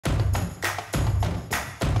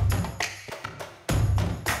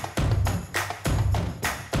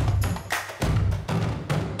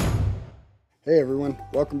Hey everyone,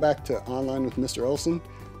 welcome back to Online with Mr. Olson.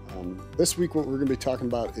 This week what we're going to be talking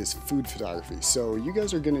about is food photography. So you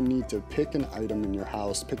guys are going to need to pick an item in your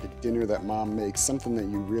house, pick a dinner that mom makes, something that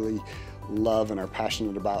you really love and are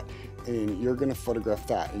passionate about, and you're going to photograph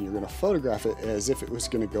that, and you're going to photograph it as if it was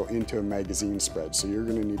going to go into a magazine spread. So you're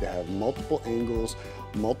going to need to have multiple angles,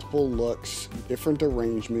 multiple looks, different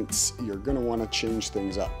arrangements. You're going to want to change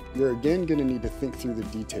things up. You're again going to need to think through the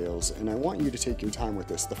details, and I want you to take your time with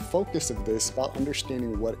this. The focus of this is about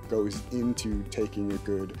understanding what goes into taking a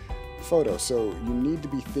good photo. So you need to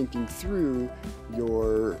be thinking through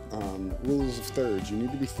your rules of thirds. You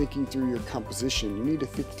need to be thinking through your composition. You need to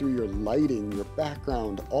think through your lighting, your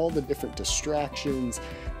background, all the different distractions,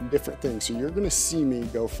 different things. So you're going to see me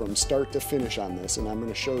go from start to finish on this, and I'm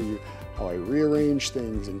going to show you how I rearrange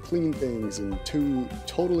things and clean things and two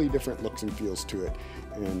totally different looks and feels to it,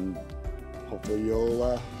 and hopefully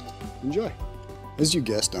you'll enjoy. As you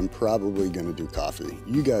guessed, I'm probably going to do coffee.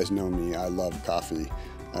 You guys know me, I love coffee.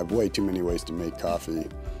 I have way too many ways to make coffee,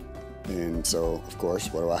 and so of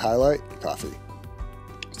course, what do I highlight? Coffee.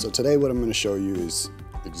 So today what I'm going to show you is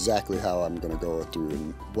exactly how I'm going to go through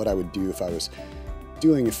and what I would do if I was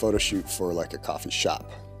doing a photo shoot for like a coffee shop.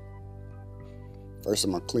 First,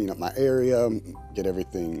 I'm going to clean up my area, get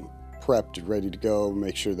everything prepped, ready to go,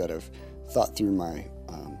 make sure that I've thought through my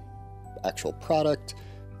actual product,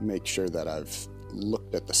 make sure that I've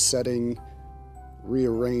looked at the setting,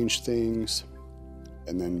 rearranged things,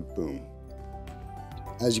 and then boom.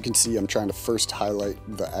 As you can see, I'm trying to first highlight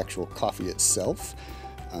the actual coffee itself,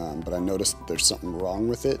 but I noticed that there's something wrong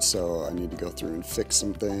with it, so I need to go through and fix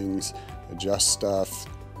some things, adjust stuff,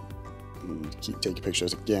 and keep taking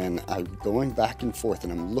pictures. Again, I'm going back and forth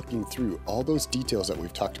and I'm looking through all those details that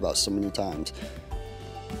we've talked about so many times,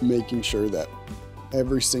 making sure that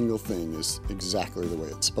every single thing is exactly the way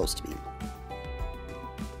it's supposed to be.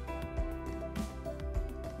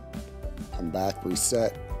 Come back,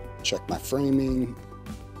 reset, check my framing,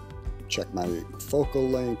 check my focal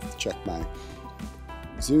length, check my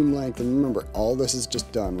zoom length, and remember, all this is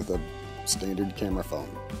just done with a standard camera phone.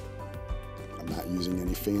 I'm not using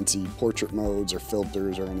any fancy portrait modes or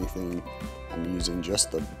filters or anything. I'm using just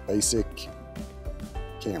the basic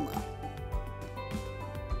camera.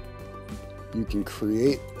 You can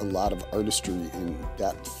create a lot of artistry in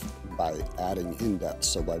depth by adding in depth.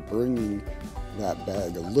 So by bringing that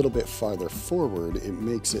bag a little bit farther forward, it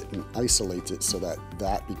makes it and isolates it so that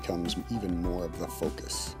that becomes even more of the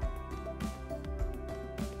focus.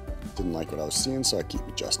 Didn't like what I was seeing, so I keep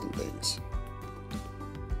adjusting things.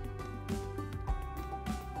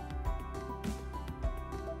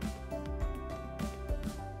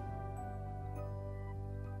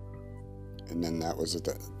 And then that was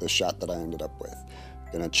the shot that I ended up with.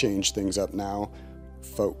 Gonna change things up now,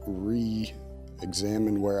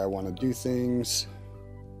 re-examine where I want to do things.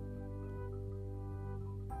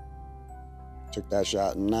 Took that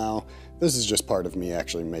shot, and now this is just part of me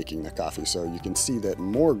actually making the coffee, so you can see that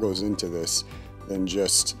more goes into this than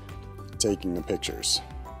just taking the pictures.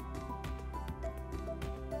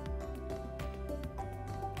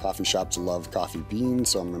 Coffee shops love coffee beans,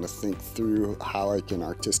 so I'm going to think through how I can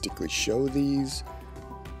artistically show these.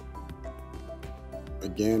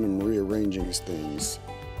 Again, I'm rearranging things.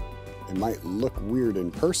 It might look weird in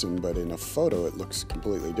person, but in a photo it looks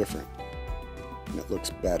completely different, and it looks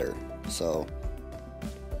better. So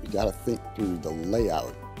you got to think through the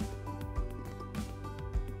layout.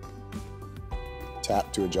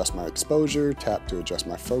 Tap to adjust my exposure, tap to adjust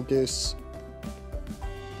my focus.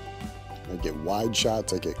 I get wide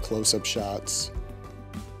shots, I get close-up shots,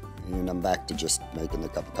 and I'm back to just making a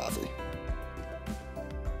cup of coffee.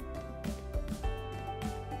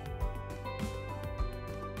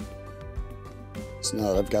 So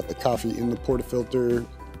now that I've got the coffee in the portafilter,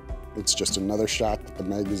 it's just another shot that the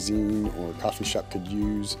magazine or coffee shop could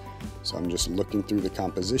use. So I'm just looking through the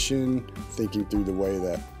composition, thinking through the way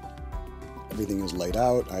that everything is laid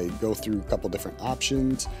out. I go through a couple different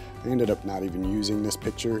options. I ended up not even using this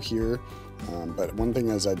picture here, but one thing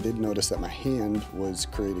is I did notice that my hand was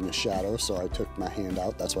creating a shadow, so I took my hand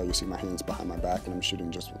out. That's why you see my hands behind my back and I'm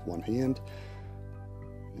shooting just with one hand.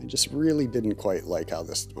 I just really didn't quite like how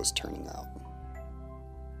this was turning out.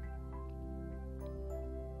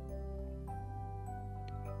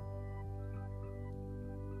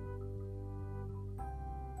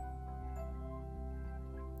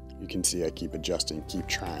 You can see I keep adjusting, keep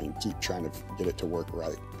trying to get it to work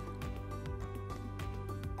right.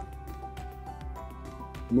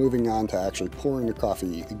 Moving on to actually pouring the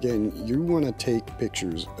coffee. Again, you want to take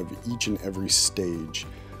pictures of each and every stage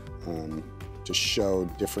to show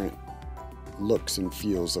different looks and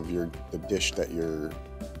feels of the dish that you're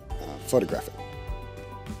photograph it.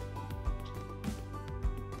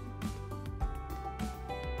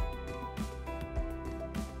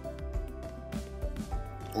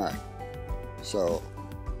 Alright, so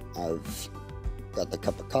I've got the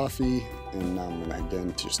cup of coffee, and now I'm going to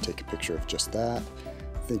again just take a picture of just that,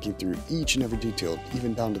 thinking through each and every detail,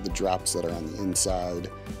 even down to the drops that are on the inside.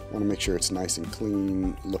 I want to make sure it's nice and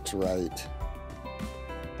clean, looks right.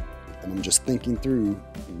 And I'm just thinking through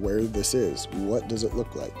where this is. What does it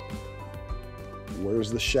look like? Where's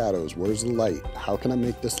the shadows? Where's the light? How can I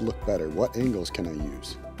make this look better? What angles can I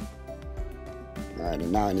use? Alright,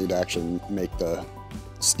 and now I need to actually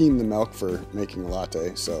steam the milk for making a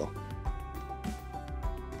latte, so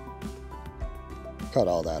cut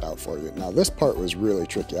all that out for you. Now this part was really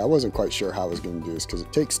tricky. I wasn't quite sure how I was going to do this because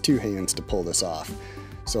it takes 2 hands to pull this off.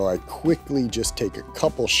 So I quickly just take a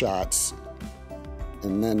couple shots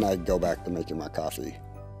and then I go back to making my coffee.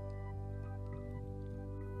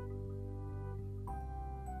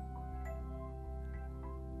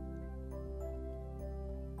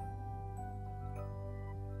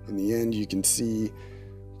 In the end, you can see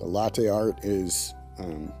the latte art is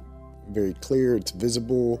very clear, it's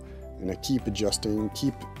visible, and I keep adjusting,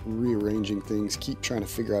 keep rearranging things, keep trying to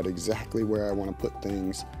figure out exactly where I want to put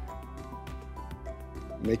things,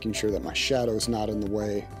 making sure that my shadow's not in the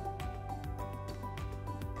way.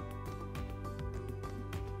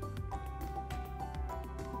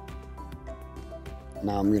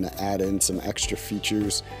 Now I'm going to add in some extra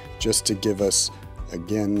features just to give us,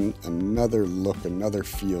 again, another look, another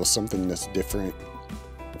feel, something that's different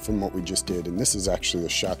from what we just did. And this is actually the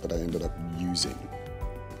shot that I ended up using.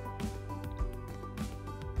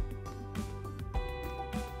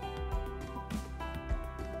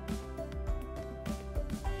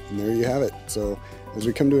 And there you have it. So as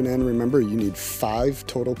we come to an end, remember you need 5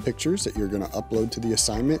 total pictures that you're going to upload to the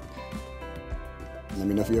assignment. Let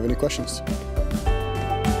me know if you have any questions.